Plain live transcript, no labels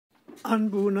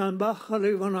Anbu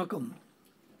Nanbachale Vanakam.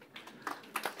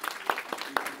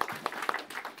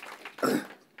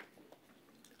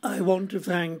 I want to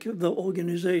thank the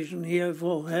organization here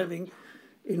for having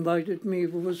invited me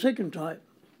for the second time.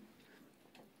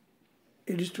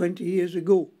 It is 20 years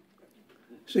ago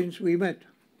since we met.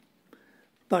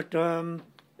 But I'm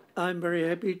very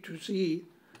happy to see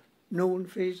known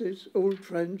faces, old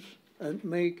friends, and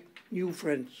make new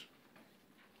friends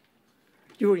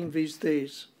during these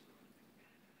days.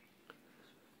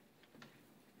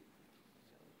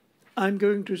 I'm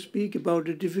going to speak about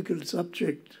a difficult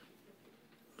subject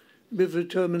with a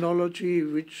terminology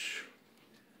which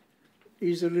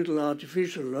is a little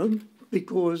artificial,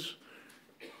 because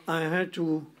I had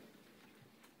to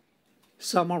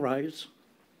summarize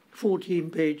 14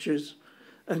 pages,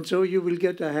 and so you will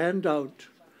get a handout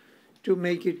to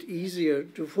make it easier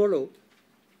to follow.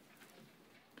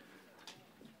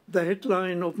 The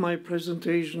headline of my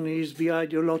presentation is The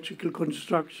Ideological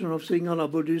Construction of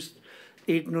Sinhala-Buddhist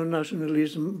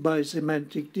Ethnonationalism by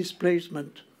Semantic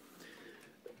Displacement.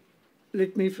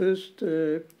 Let me first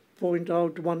point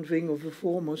out one thing of a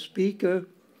former speaker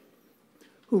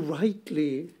who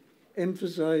rightly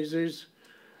emphasizes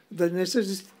the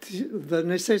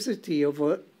necessity of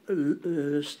a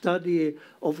study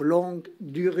of longue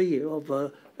durée, of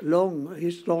a long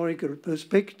historical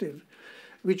perspective,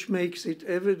 which makes it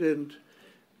evident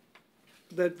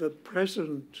that the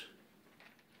present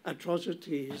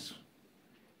atrocities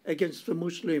against the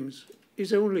Muslims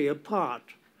is only a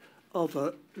part of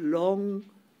a long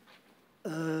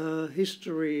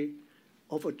history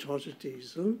of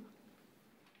atrocities.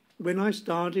 When I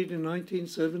started in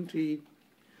 1970,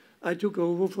 I took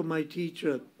over from my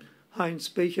teacher, Heinz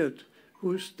Bechert,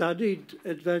 who studied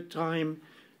at that time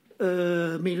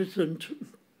militant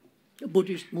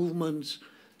Buddhist movements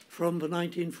from the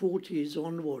 1940s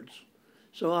onwards.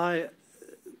 So I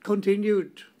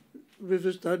continued with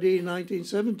the study in the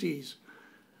 1970s,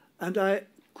 and I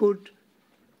could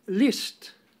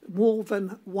list more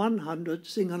than 100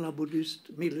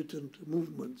 Sinhala-Buddhist militant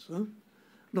movements.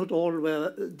 Not all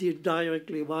were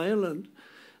directly violent,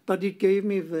 but it gave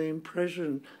me the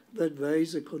impression that there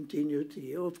is a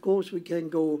continuity. Of course, we can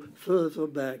go further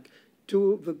back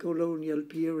to the colonial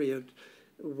period,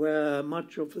 where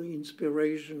much of the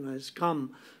inspiration has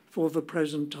come for the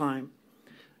present time,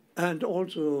 and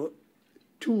also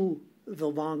to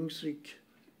the Vamsic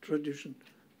tradition,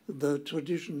 the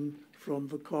tradition from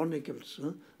the chronicles,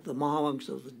 the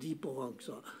Mahavamsa, the Deepa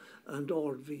Vamsa, and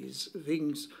all these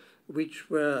things which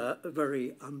were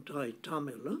very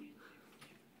anti-Tamil.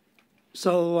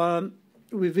 So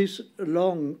with this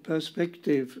long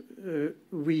perspective,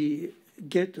 we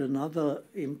get another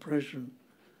impression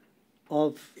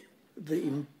of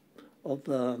the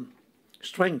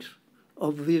strength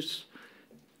of this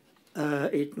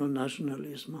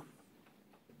ethno-nationalism.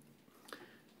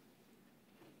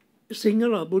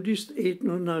 Sinhala-Buddhist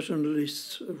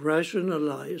ethno-nationalists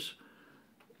rationalize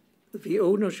the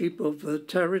ownership of the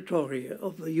territory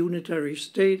of the unitary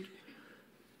state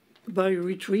by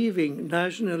retrieving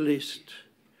nationalist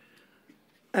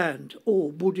and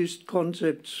or Buddhist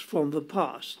concepts from the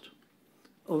past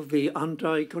of the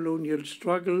anti-colonial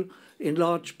struggle in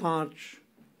large parts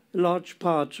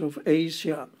of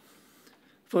Asia.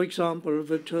 For example,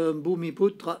 the term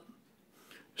Bhumiputra,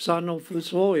 son of the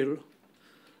soil,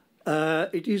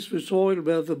 it is the soil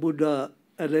where the Buddha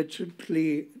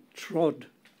allegedly trod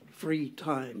 3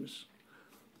 times.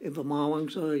 In the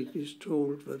Mahavamsa, it is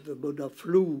told that the Buddha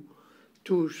flew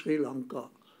to Sri Lanka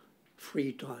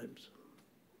 3 times.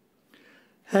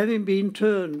 Having been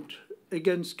turned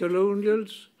against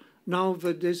colonials, now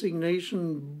the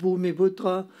designation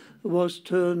Bhumiputra was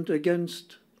turned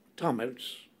against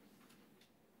Tamils.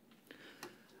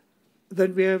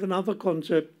 Then we have another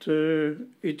concept.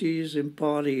 It is in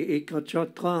Pali,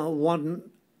 Ekachatra,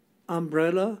 one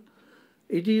umbrella.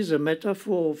 It is a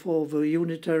metaphor for the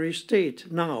unitary state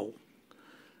now.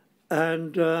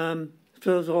 And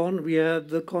further on, we have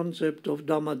the concept of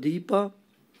Dhammadipa,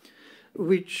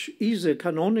 which is a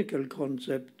canonical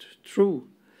concept, true,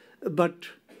 but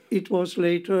it was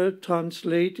later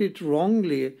translated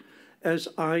wrongly as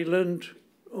island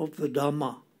of the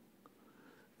Dhamma.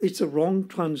 It's a wrong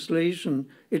translation.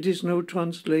 It is no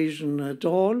translation at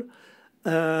all.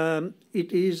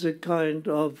 It is a kind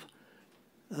of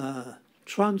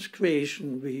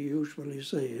transcreation, we usually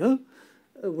say,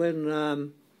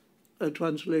 when a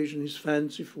translation is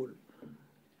fanciful.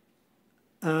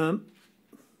 And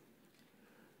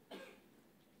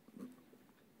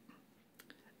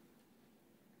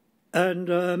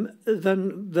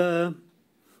then the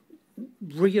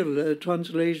real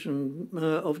translation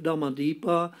of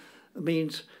Dhammadipa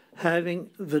means having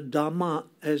the Dhamma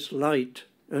as light,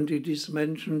 and it is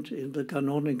mentioned in the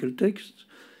canonical texts,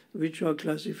 which are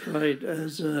classified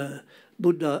as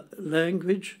Buddha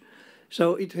language.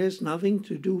 So it has nothing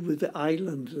to do with the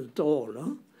island at all,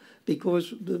 huh?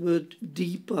 Because the word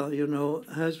deepa, you know,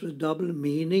 has the double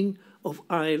meaning of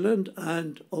island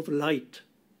and of light.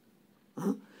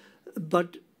 Huh?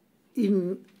 But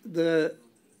in the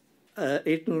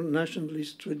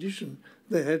ethno-nationalist tradition,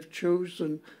 they have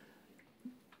chosen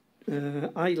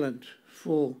island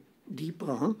for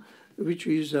deepa, which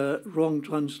is a wrong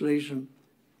translation.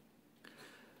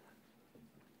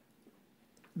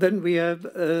 Then we have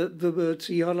the word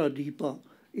Sinhala-Dipa.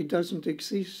 It doesn't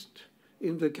exist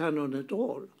in the canon at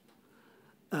all.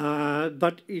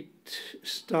 But it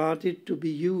started to be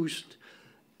used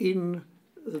in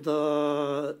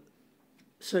the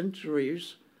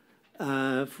centuries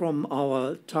from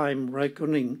our time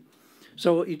reckoning.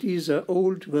 So it is an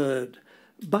old word,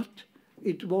 but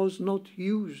it was not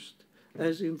used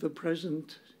as in the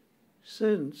present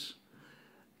sense.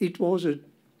 It was a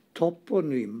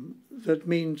toponym, that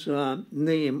means a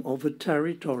name of a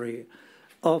territory,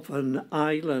 of an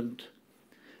island.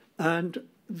 And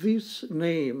this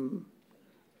name,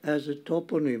 as a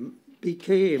toponym,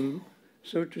 became,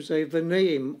 so to say, the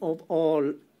name of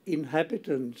all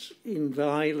inhabitants in the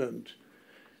island.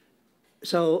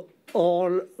 So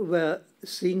all were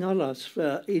Sinhalas,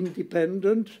 were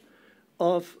independent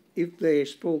of if they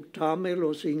spoke Tamil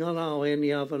or Sinhala or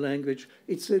any other language.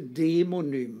 It's a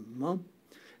demonym, huh?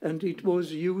 And it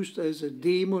was used as a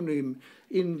demonym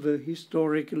in the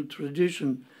historical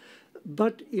tradition.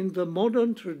 But in the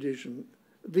modern tradition,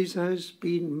 this has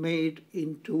been made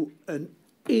into an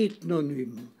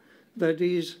ethnonym. That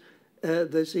is,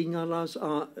 the Sinhalas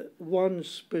are one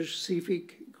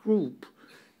specific group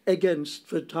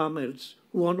against the Tamils,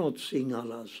 who are not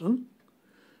Sinhalas. Huh?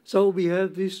 So we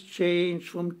have this change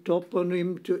from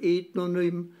toponym to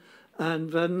ethnonym,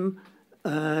 and then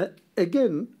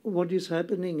again, what is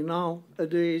happening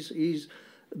nowadays is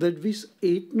that this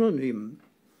ethnonym,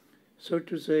 so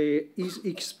to say, is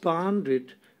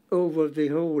expanded over the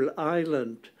whole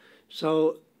island.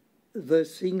 So the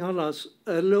Sinhalas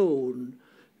alone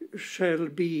shall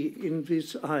be in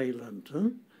this island. Huh?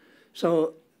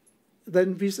 So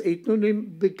then this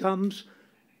ethnonym becomes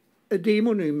a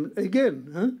demonym again,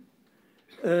 huh?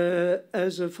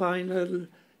 As a final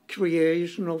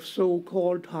creation of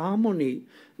so-called harmony,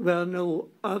 where no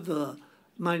other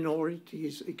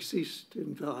minorities exist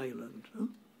in the island. Huh?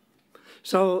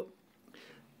 So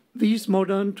these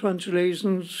modern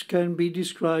translations can be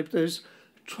described as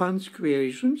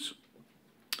transcreations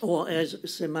or as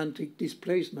semantic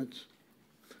displacements.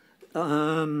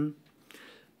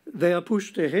 They are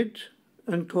pushed ahead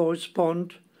and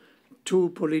correspond to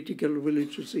political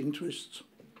religious interests.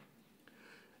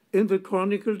 In the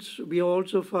Chronicles, we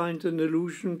also find an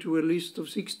allusion to a list of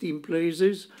 16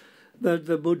 places that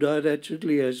the Buddha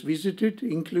allegedly has visited,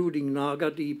 including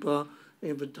Nagadipa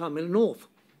in the Tamil North.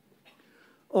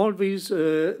 All these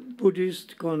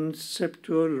Buddhist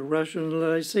conceptual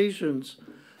rationalizations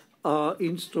are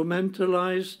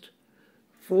instrumentalized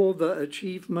for the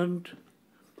achievement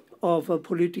of a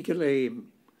political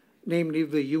aim, namely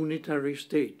the unitary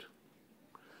state.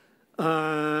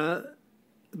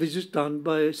 This is done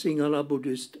by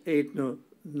Sinhala-Buddhist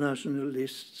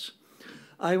ethno-nationalists.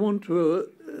 I want to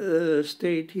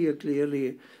state here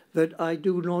clearly that I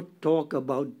do not talk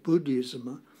about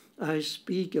Buddhism. I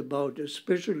speak about a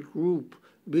special group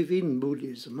within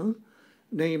Buddhism,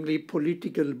 namely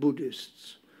political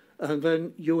Buddhists. And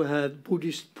then you have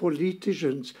Buddhist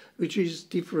politicians, which is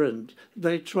different.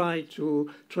 They try to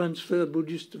transfer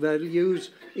Buddhist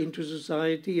values into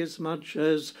society as much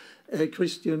as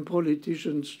Christian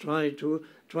politicians try to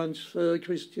transfer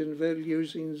Christian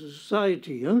values in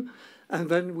society. Huh? And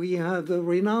then we have the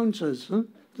renouncers, huh?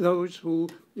 Those who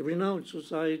renounce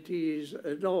societies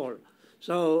at all.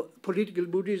 So political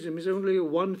Buddhism is only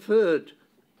 1/3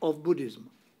 of Buddhism.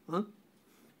 Huh?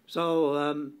 So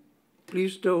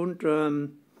please don't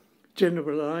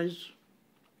generalize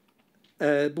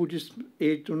Buddhist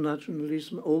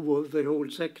ethno-nationalism over the whole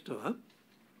sector. Huh?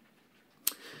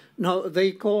 Now,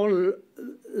 they call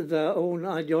their own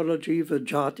ideology the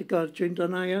Jatika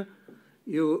Chintanaya.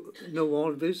 You know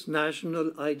all this,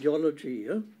 national ideology.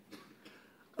 Yeah?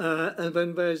 And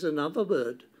then there's another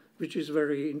word, which is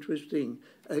very interesting,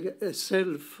 a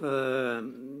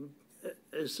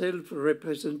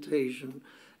self-representation.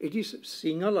 It is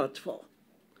Singalatva.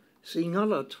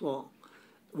 Singalatva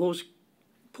was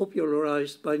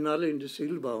popularized by Nalin de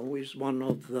Silva, who is one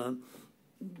of the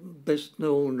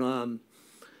best-known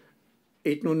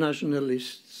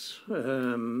ethnonationalists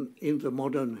in the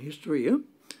modern history.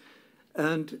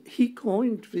 And he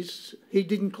coined this, he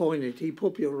didn't coin it, he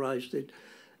popularized it.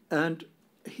 And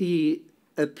he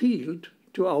appealed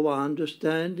to our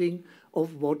understanding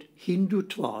of what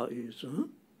Hindutva is.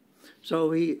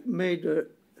 So he made,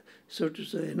 so to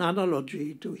say, an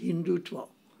analogy to Hindutva,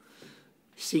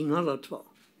 Sinhala-tva.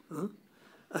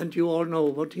 And you all know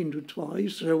what Hindutva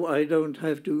is, so I don't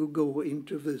have to go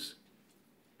into this.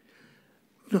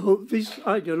 Now, this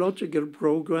ideological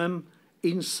program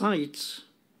incites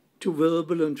to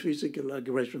verbal and physical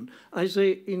aggression. I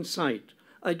say incite.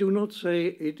 I do not say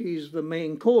it is the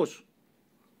main cause,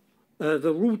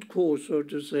 the root cause, so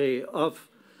to say, of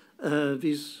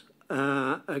this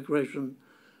aggression.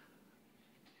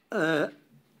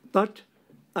 But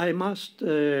I must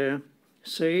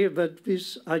say that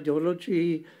this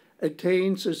ideology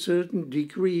attains a certain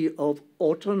degree of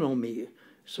autonomy.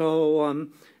 So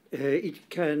it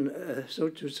can, so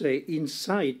to say,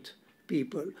 incite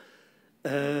people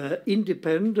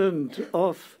independent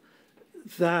of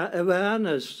the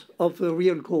awareness of the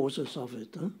real causes of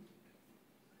it.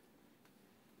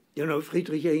 You know,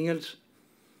 Friedrich Engels,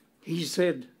 he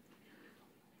said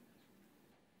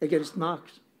against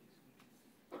Marx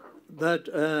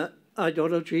that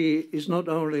ideology is not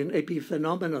only an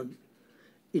epiphenomenon,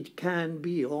 it can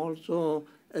be also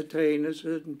attain a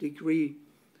certain degree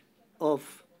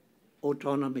of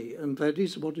autonomy, and that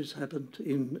is what has happened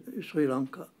in Sri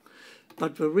Lanka.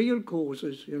 But the real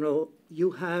causes, you know,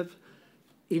 you have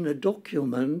in a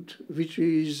document which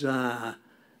is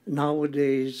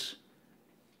nowadays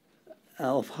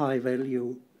of high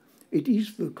value, it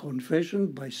is the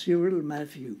confession by Cyril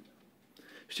Matthew.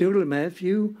 Cyril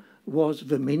Matthew was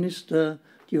the minister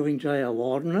during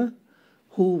Jayawardener,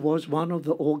 who was one of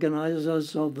the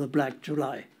organizers of the Black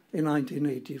July in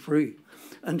 1983.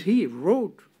 And he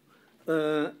wrote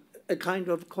a kind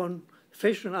of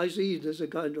confession, I see it as a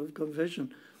kind of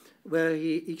confession, where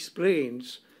he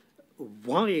explains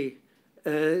why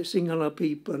Sinhala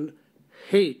people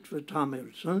hate the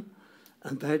Tamils.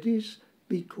 And that is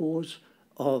because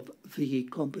of the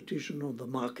competition on the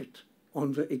market,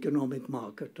 on the economic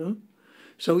market.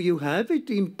 So you have it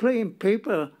in plain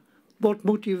paper what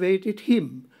motivated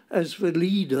him as the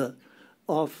leader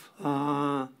of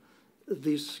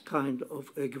this kind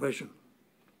of aggression.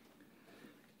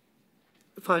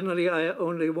 Finally, I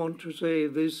only want to say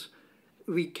this.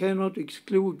 We cannot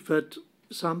exclude that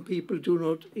some people do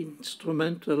not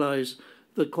instrumentalize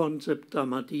the concept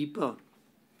Dhammadvipa,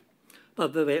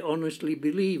 but that they honestly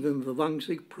believe in the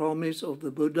Vamsic promise of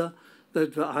the Buddha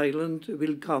that the island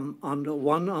will come under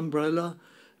one umbrella,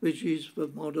 which is the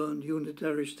modern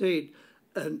unitary state,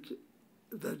 and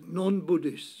that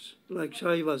non-Buddhists, like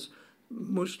Shaivas,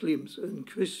 Muslims and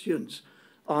Christians,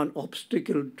 are an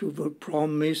obstacle to the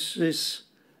promise's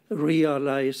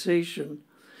realization.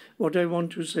 What I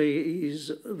want to say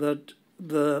is that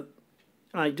the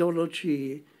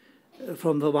ideology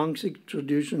from the Vamsic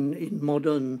tradition in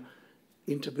modern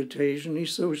interpretation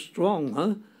is so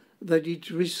strong that it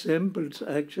resembles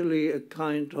actually a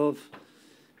kind of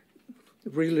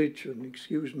religion,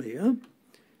 excuse me.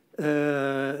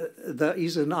 There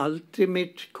is an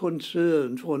ultimate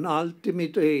concern for an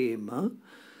ultimate aim,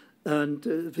 and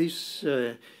this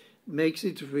makes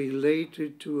it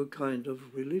related to a kind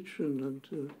of religion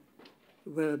and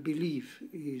where belief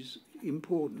is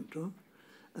important.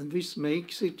 And this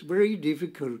makes it very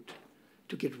difficult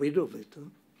to get rid of it.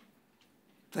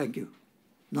 Thank you.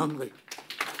 Namre.